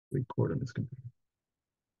Record on this computer.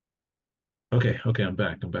 Okay, I'm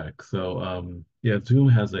back. I'm back. So yeah, Zoom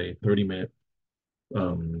has a 30-minute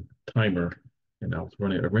timer, and I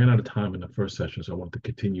ran out of time in the first session, so I want to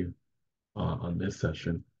continue on this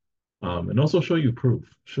session. And also show you proof.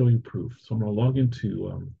 So I'm gonna log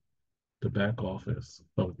into the back office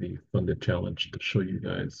of the funded challenge to show you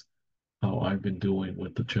guys how I've been doing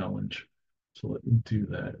with the challenge. So let me do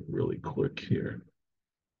that really quick here.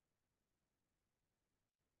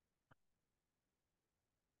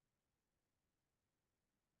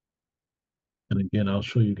 And again, I'll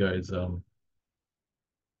show you guys,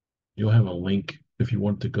 you'll have a link if you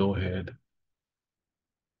want to go ahead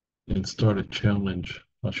and start a challenge.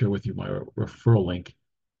 I'll share with you my referral link.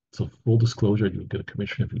 So full disclosure, you'll get a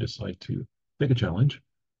commission if you decide to take a challenge.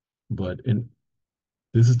 But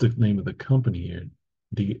this is the name of the company here,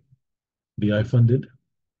 the I funded,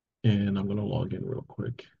 and I'm gonna log in real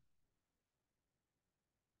quick.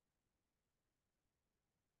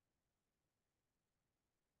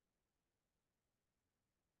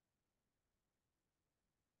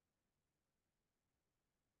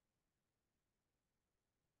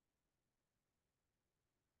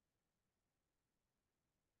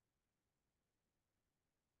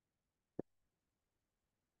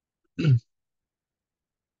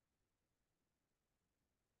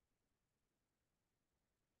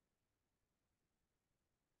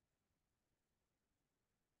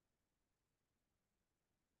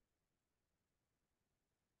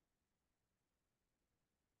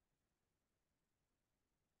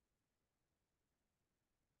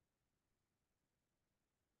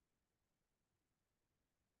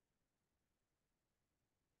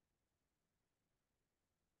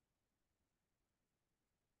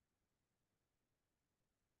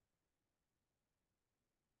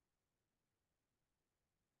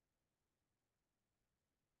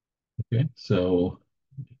 Okay, so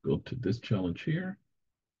go to this challenge here.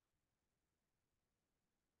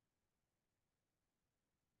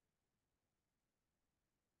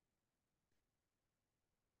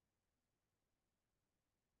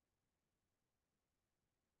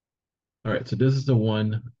 All right, so this is the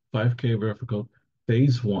one 5K vertical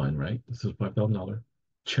phase one, right? This is $5,000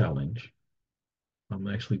 challenge. I'm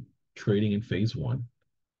actually trading in phase one.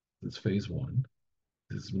 This is phase one.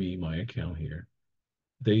 This is me, my account here.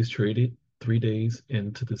 Days traded, 3 days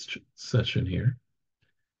into this session here.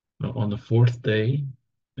 Now, on the fourth day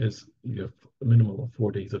is you have a minimum of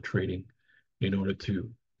 4 days of trading in order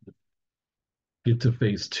to get to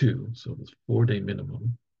phase two. So it's 4 day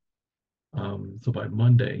minimum. So by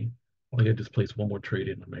Monday, all I got to just place one more trade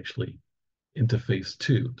in. I'm actually into phase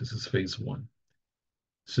two. This is phase one.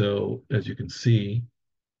 So as you can see,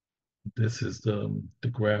 this is the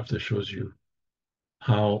graph that shows you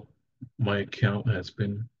how my account has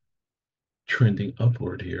been trending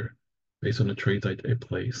upward here based on the trades I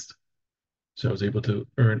placed. So I was able to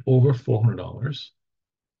earn over $400.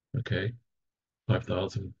 Okay,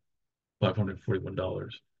 $5,541.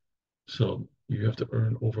 So you have to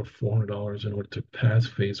earn over $400 in order to pass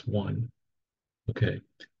phase one. Okay,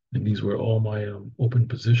 and these were all my open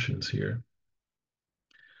positions here.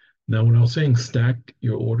 Now, when I was saying stack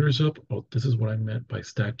your orders up, oh, this is what I meant by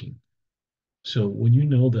stacking. So when you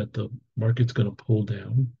know that the market's going to pull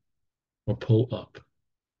down or pull up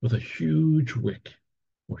with a huge wick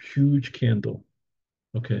or huge candle,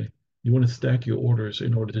 okay, you want to stack your orders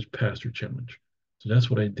in order to pass your challenge. So that's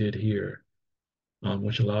what I did here,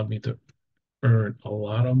 which allowed me to earn a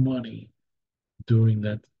lot of money during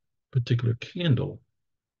that particular candle.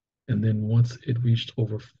 And then once it reached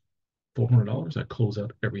over $400, I closed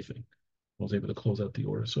out everything. I was able to close out the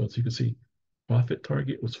order. So as you can see, profit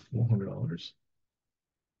target was $400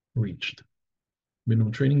 reached.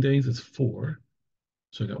 Minimum trading days is 4.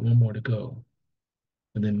 So I got one more to go.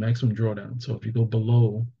 And then maximum drawdown. So if you go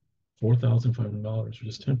below $4,500, which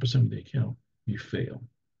is 10% of the account, you fail.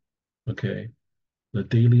 Okay. The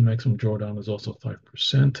daily maximum drawdown is also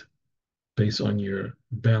 5% based on your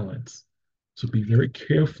balance. So be very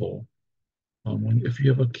careful if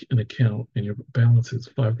you have an account and your balance is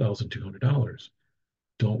 $5,200,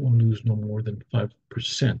 don't lose no more than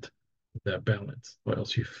 5% of that balance, or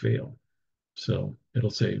else you fail. So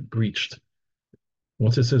it'll say breached.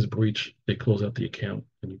 Once it says breach, they close out the account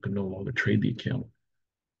and you can no longer trade the account.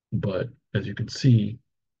 But as you can see,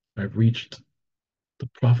 I've reached the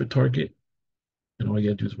profit target, and all you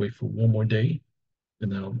gotta do is wait for one more day,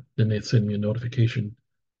 and then they send me a notification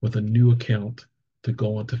with a new account to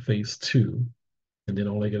go on to phase two. And then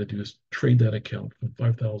all I got to do is trade that account from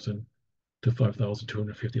 5,000 to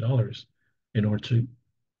 $5,250 in order to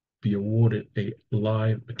be awarded a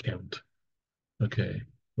live account, okay,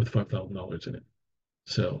 with $5,000 in it.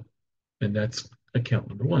 So, and that's account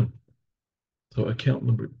number one. So account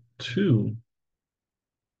number two,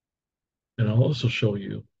 and I'll also show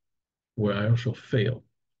you where I also fail,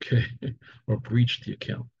 okay, or breach the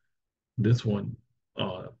account. This one,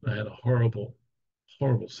 I had a horrible,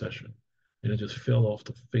 horrible session, and it just fell off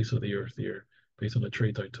the face of the earth here based on the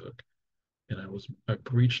trades I took. And I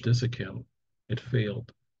breached this account. It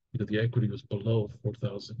failed because the equity was below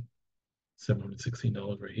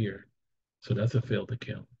 $4,716 right here. So that's a failed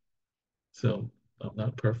account. So I'm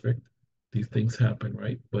not perfect. These things happen,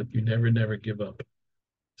 right? But you never, never give up.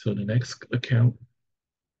 So the next account,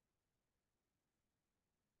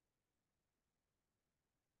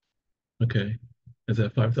 okay, is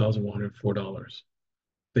at $5,104.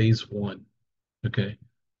 Phase one, okay.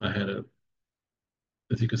 I had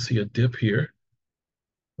as you can see, a dip here,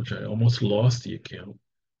 which I almost lost the account,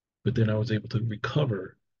 but then I was able to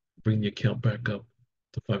recover, bring the account back up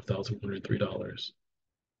to $5,103,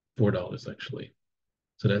 $4 actually.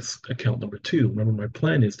 So that's account number two. Remember, my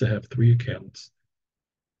plan is to have three accounts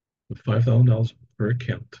with $5,000 per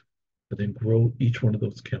account, and then grow each one of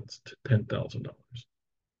those accounts to $10,000.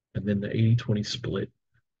 And then the 80-20 split,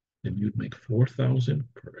 and you'd make 4,000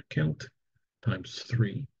 per account times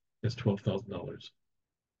three is $12,000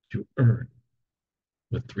 you earn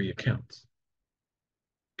with three accounts.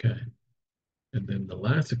 Okay. And then the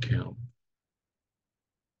last account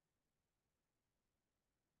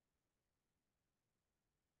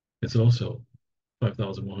is also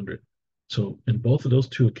 5,100. So in both of those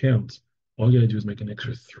two accounts, all you gotta do is make an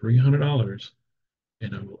extra $300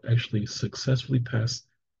 and I will actually successfully pass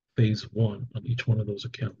phase one on each one of those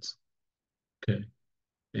accounts. Okay.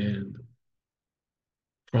 And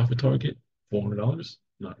profit target, $400,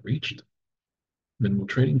 not reached. Minimum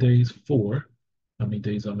trading days, four. How many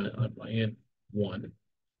days I'm at on my end? One.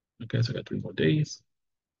 Okay, so I got 3 more days.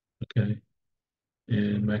 Okay.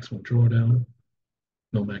 And maximum drawdown,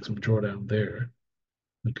 no maximum drawdown there.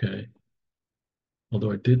 Okay.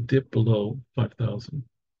 Although I did dip below 5,000,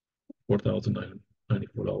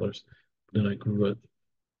 $4,994. Then I grew it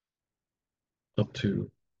up to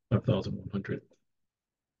 5,100.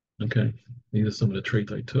 Okay. These are some of the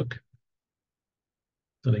trades I took.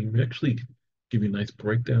 So they actually give you a nice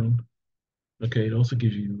breakdown. Okay. It also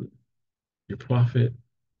gives you your profit,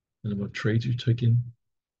 the number of trades you've taken,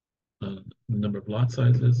 the number of lot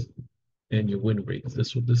sizes, and your win rates.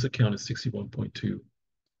 This account is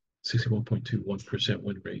 61.21%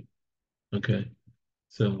 win rate. Okay.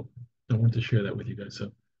 So I wanted to share that with you guys.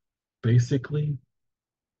 So basically,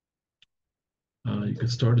 you can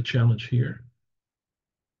start a challenge here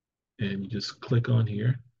and you just click on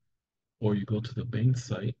here, or you go to the main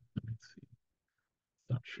site. Let me see.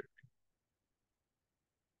 Stop sharing.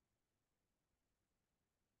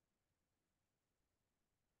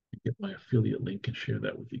 Get my affiliate link and share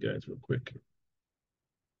that with you guys real quick.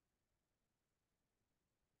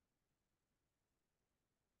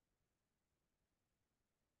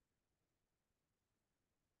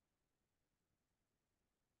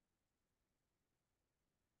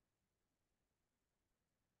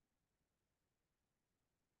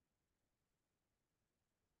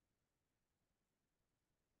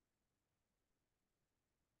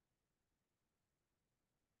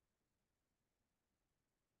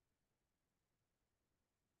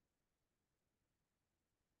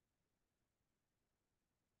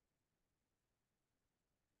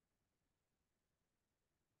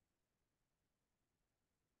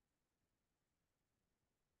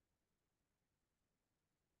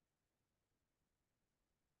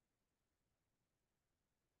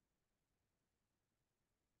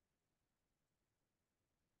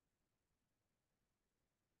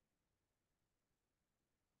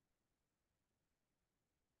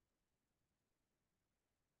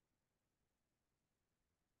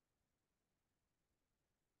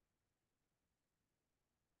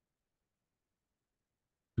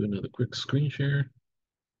 Do another quick screen share.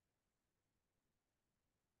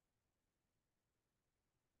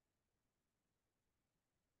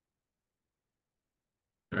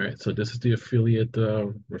 All right, so this is the affiliate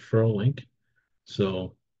referral link.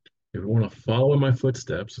 So if you want to follow in my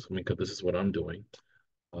footsteps, I mean, because this is what I'm doing,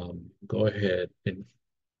 go ahead and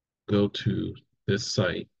go to this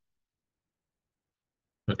site,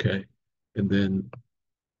 okay? And then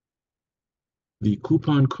the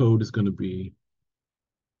coupon code is going to be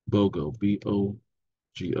BOGO,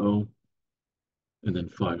 BOGO, and then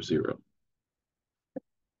 50.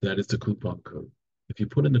 That is the coupon code. If you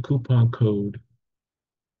put in the coupon code,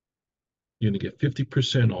 you're going to get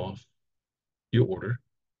 50% off your order,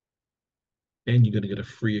 and you're going to get a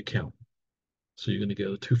free account. So you're going to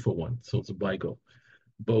get a 2 for 1. So it's a BIGO,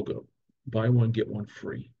 BOGO. buy one, get one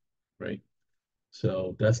free, right?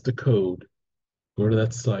 So that's the code. Go to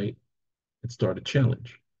that site and start a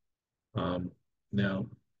challenge. Um, Now,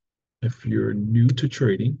 if you're new to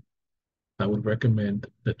trading, I would recommend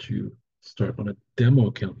that you start on a demo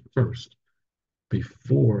account first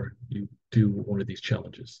before you do one of these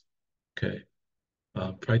challenges. Okay.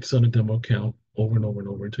 Practice on a demo account over and over and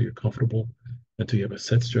over until you're comfortable, until you have a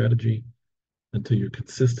set strategy, until you're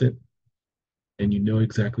consistent and you know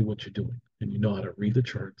exactly what you're doing and you know how to read the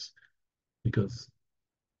charts because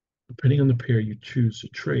depending on the pair you choose to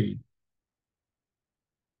trade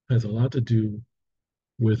has a lot to do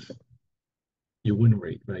with your win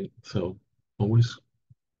rate, right? So always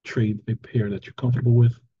trade a pair that you're comfortable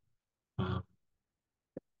with. Um,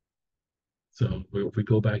 so if we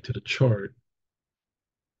go back to the chart,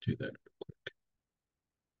 do that.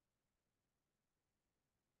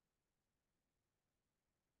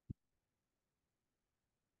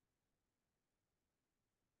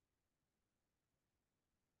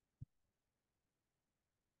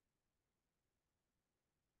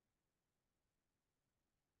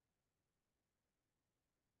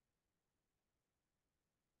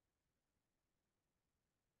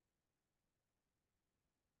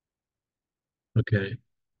 Okay.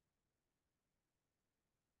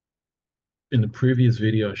 In the previous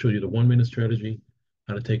video, I showed you the 1 minute strategy,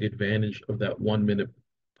 how to take advantage of that 1 minute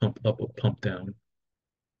pump up or pump down.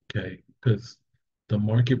 Okay. Because the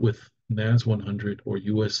market with NAS 100 or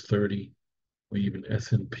US 30 or even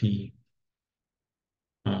S&P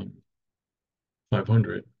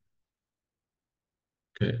 500,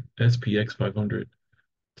 okay, SPX 500,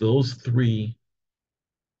 those three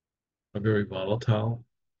are very volatile.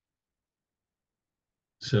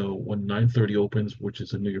 So when 9:30 opens, which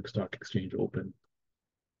is the New York Stock Exchange open,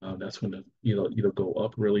 that's when either go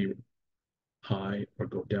up really high or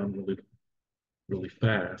go down really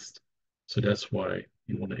fast. So that's why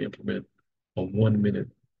you want to implement a 1 minute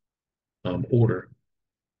order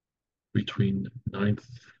between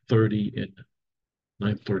 9:30 and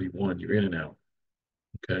 9:31. You're in and out,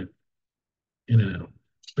 okay? In and out,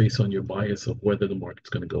 based on your bias of whether the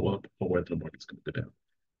market's going to go up or whether the market's going to go down.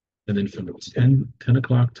 And then from 10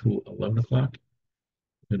 o'clock to 11 o'clock,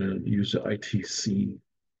 I'm going to use the ITC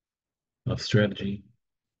strategy.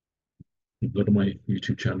 You go to my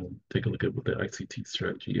YouTube channel, take a look at what the ICT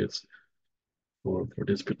strategy is for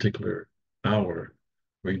this particular hour.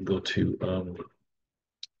 Or you can go to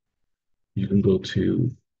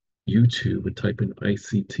YouTube and type in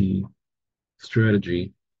ICT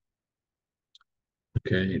strategy.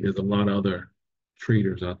 Okay, there's a lot of other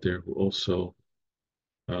traders out there who also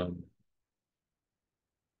um,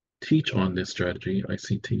 teach on this strategy,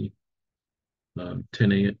 ICT,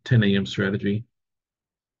 10 a.m. strategy.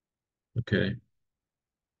 Okay,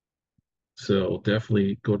 so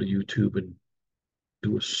definitely go to YouTube and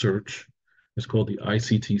do a search. It's called the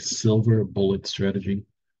ICT Silver Bullet Strategy.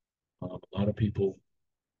 A lot of people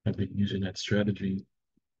have been using that strategy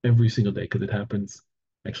every single day because it happens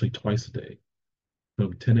actually twice a day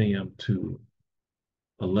from 10 a.m. to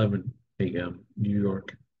 11 a.m. New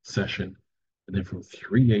York session, and then from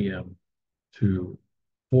 3 a.m. to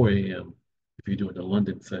 4 a.m. if you're doing the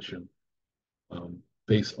London session,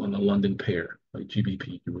 based on the London pair, like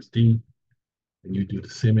GBP USD, and you do the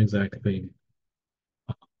same exact thing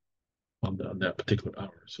on that particular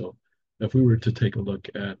hour. So if we were to take a look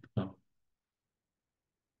at the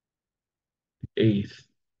 8th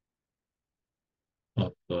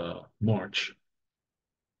of March,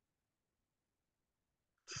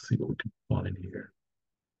 let's see what we can find here.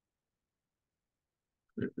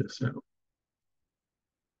 Clear this out.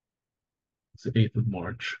 It's the 8th of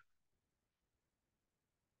March.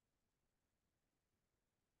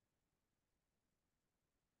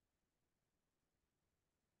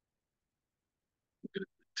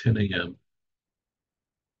 10 a.m.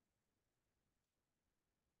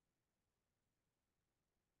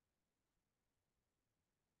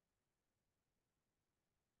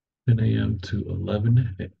 10 a.m. to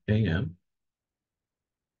 11 a.m.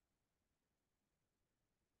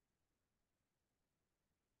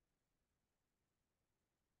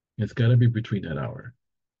 It's got to be between that hour.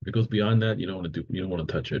 If it goes beyond that, you don't want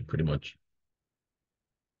to touch it pretty much.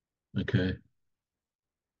 Okay.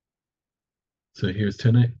 So here's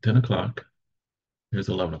 10 o'clock. Here's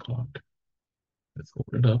 11 o'clock. Let's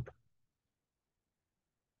open it up.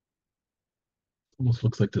 Almost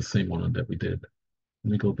looks like the same one that we did.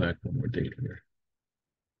 Let me go back one more date here.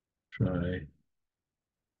 Try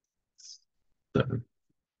 7.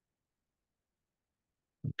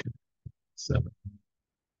 Okay, 7.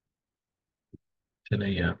 10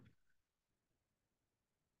 a.m.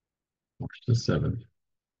 March the 7th.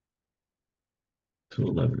 to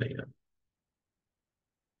 11 a.m.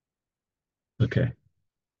 Okay.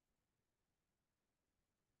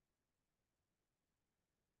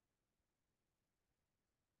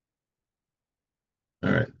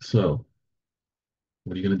 All right. So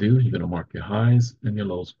what are you going to do? You're going to mark your highs and your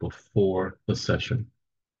lows before the session,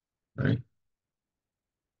 right?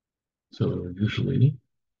 So usually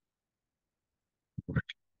mark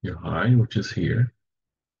your high, which is here,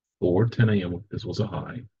 or 10 a.m. This was a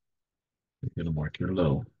high. You're going to mark your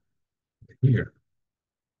low here.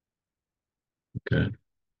 Okay.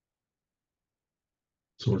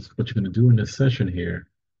 So what you're going to do in this session here,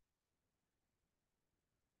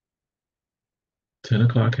 10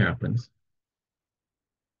 o'clock happens.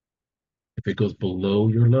 If it goes below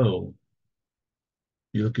your low,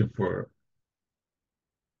 you're looking for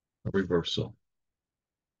a reversal.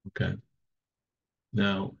 Okay.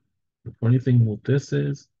 Now, the funny thing with this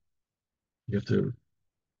is you have to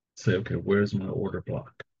say, okay, where's my order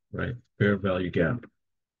block, right? Fair value gap.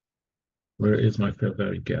 Where is my fair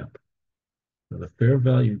value gap? Now, the fair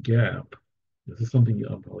value gap, this is something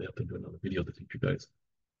I'll probably have to do another video to teach you guys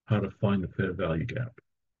how to find the fair value gap.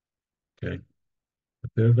 Okay. The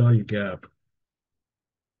fair value gap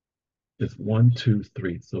is one, two,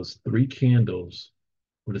 three. So it's three candles,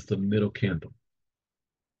 but it's the middle candle.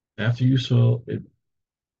 After you saw it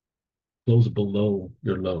close below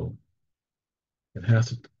your low, it has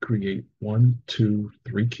to create one, two,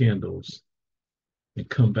 three candles and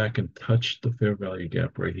come back and touch the fair value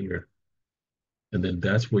gap right here. And then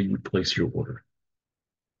that's where you would place your order.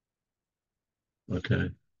 Okay.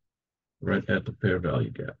 Right at the fair value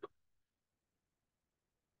gap.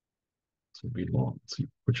 So it'll be long. So you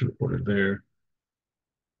put your order there.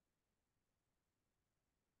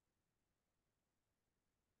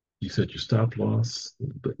 You set your stop loss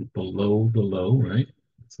below the low, right?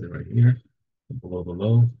 Let's say right here, below the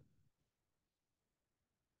low.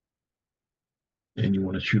 And you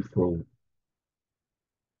want to shoot for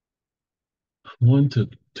 1 to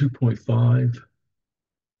 2.5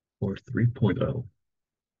 or 3.0.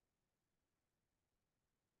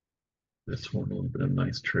 This one would have been a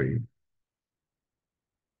nice trade.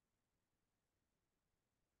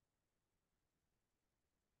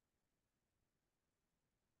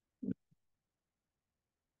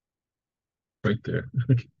 Right there.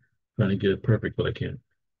 Trying to get it perfect, but I can't.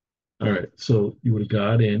 All right. So you would have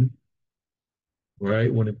got in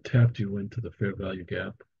right when it tapped you into the fair value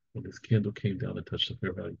gap. When this candle came down and touched the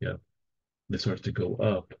fair value gap, and it starts to go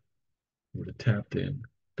up, you would have tapped in,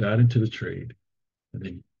 got into the trade, and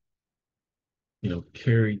then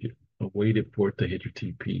carried waited for it to hit your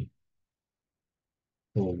TP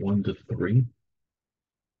for 1 to 3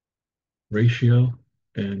 ratio,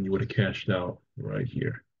 and you would have cashed out right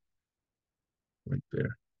here, right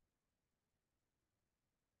there,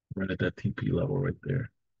 right at that TP level right there.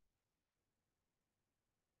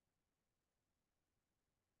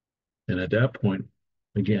 And at that point,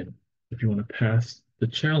 again, if you want to pass the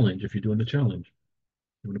challenge, if you're doing the challenge,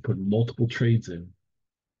 you want to put multiple trades in,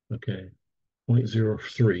 okay, zero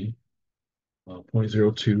point 0.03, 0.02,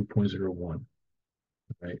 zero 0.01, zero point 0.01,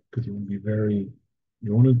 right? Because you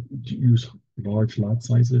want to use large lot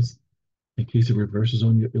sizes in case it reverses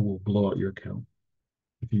on you, it will blow out your account.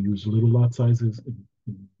 If you use little lot sizes and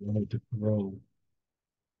you want it to grow,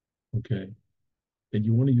 okay, and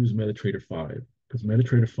you want to use MetaTrader 5, because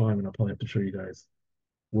MetaTrader 5, and I'll probably have to show you guys,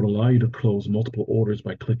 would allow you to close multiple orders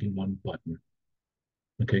by clicking one button.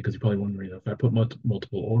 Okay, because you're probably wondering, if I put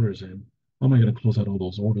multiple orders in, how am I going to close out all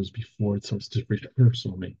those orders before it starts to reverse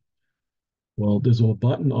on me? Well, there's a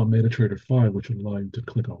button on MetaTrader 5 which will allow you to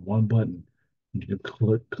click on one button and you can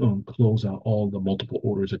click close out all the multiple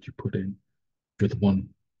orders that you put in with one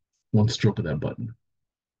stroke of that button.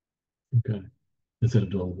 Okay.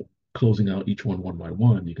 Instead of closing out each one by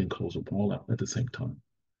one, you can close them all out at the same time.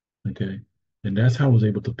 Okay. And that's how I was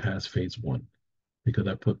able to pass phase one because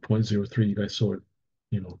I put 0.03. You guys saw it,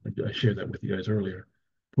 I shared that with you guys earlier.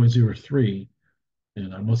 0.03,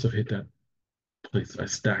 and I must have hit that place. I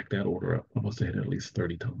stacked that order up. I must have hit it at least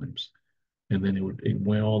 30 times. And then it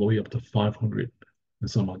went all the way up to 500 and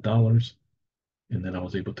some odd dollars. And then I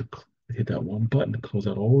was able to hit that one button to close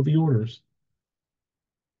out all of the orders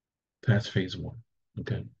past phase one.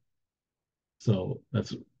 Okay. So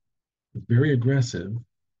that's very aggressive,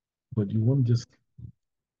 but you want to just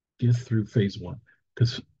get through phase one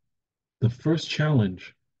because the first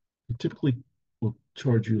challenge typically will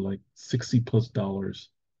charge you like 60 plus dollars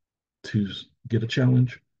to get a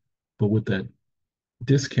challenge. But with that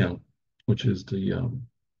discount, which is the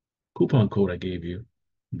coupon code I gave you,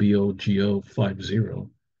 BOGO50,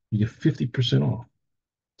 you get 50% off.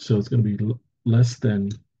 So it's going to be less than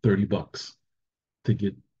 30 bucks. to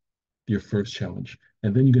get your first challenge.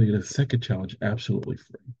 And then you're going to get a second challenge absolutely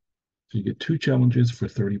free. So you get two challenges for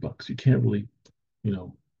 30 bucks. You can't really, you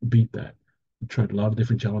know, beat that. I've tried a lot of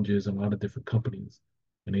different challenges and a lot of different companies,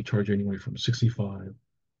 and they charge you anywhere from 65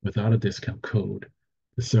 without a discount code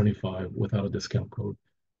to 75 without a discount code.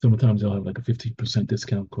 Sometimes they'll have like a 15%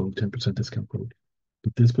 discount code, 10% discount code.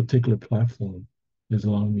 But this particular platform is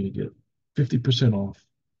allowing me to get 50% off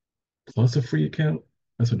plus a free account.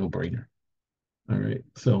 That's a no-brainer. All right.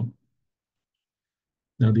 So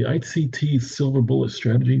now the ICT Silver Bullet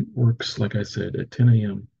strategy works, like I said, at 10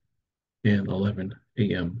 a.m. and 11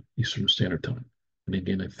 a.m. Eastern Standard Time. And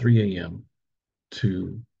again at 3 a.m.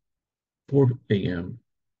 to 4 a.m.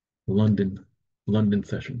 London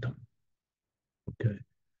session time. Okay.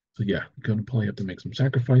 So yeah, you're gonna probably have to make some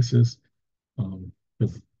sacrifices.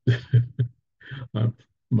 Because uh,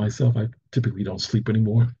 myself, I typically don't sleep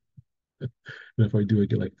anymore. And if I do, I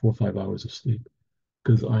get like 4 or 5 hours of sleep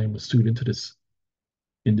because I am a student to this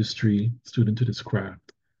industry, student to this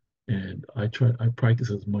craft, and I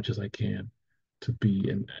practice as much as I can to be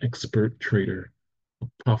an expert trader,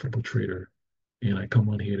 a profitable trader, and I come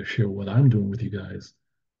on here to share what I'm doing with you guys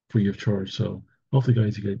free of charge. So hopefully,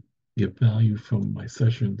 guys, you get value from my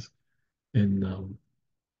sessions, and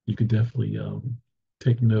you can definitely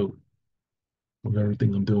take note of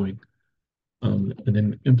everything I'm doing, and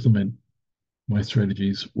then implement my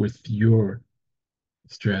strategies with your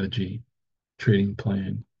strategy, trading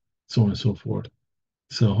plan, so on and so forth.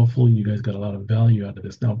 So hopefully you guys got a lot of value out of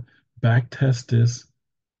this. Now, back test this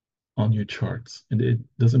on your charts, and it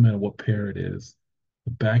doesn't matter what pair it is.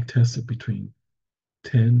 Back test it between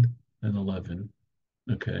 10 and 11,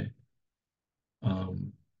 okay?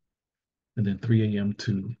 Um, and then 3 a.m.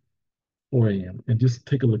 to 4 a.m. And just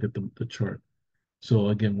take a look at the chart. So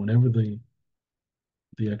again, whenever the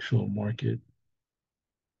actual market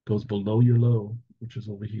goes below your low, which is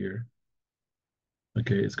over here,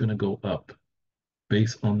 okay, it's going to go up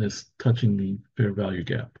based on this touching the fair value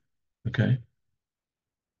gap, okay?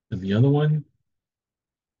 And the other one,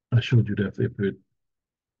 I showed you that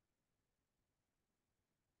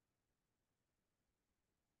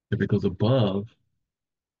if it goes above,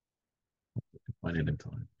 find it in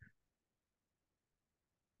time.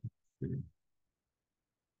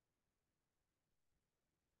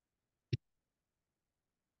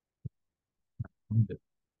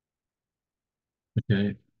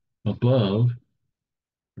 Okay, above,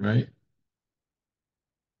 right?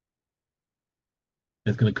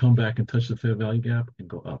 It's going to come back and touch the fair value gap and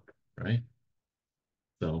go up, right?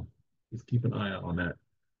 So just keep an eye out on that.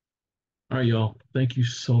 All right, y'all. Thank you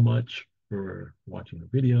so much for watching the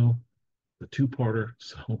video, the two-parter.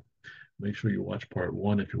 So make sure you watch part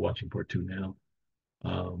one if you're watching part two now.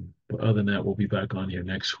 But other than that, we'll be back on here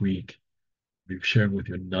next week. We'll be sharing with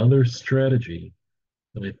you another strategy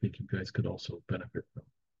that I think you guys could also benefit from.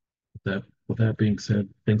 With that being said,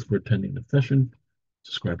 thanks for attending the session.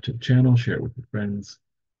 Subscribe to the channel, share it with your friends,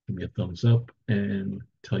 give me a thumbs up, and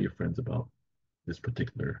tell your friends about this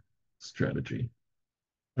particular strategy.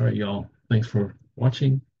 All right, y'all. Thanks for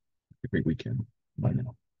watching. Have a great weekend. Bye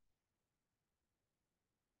now.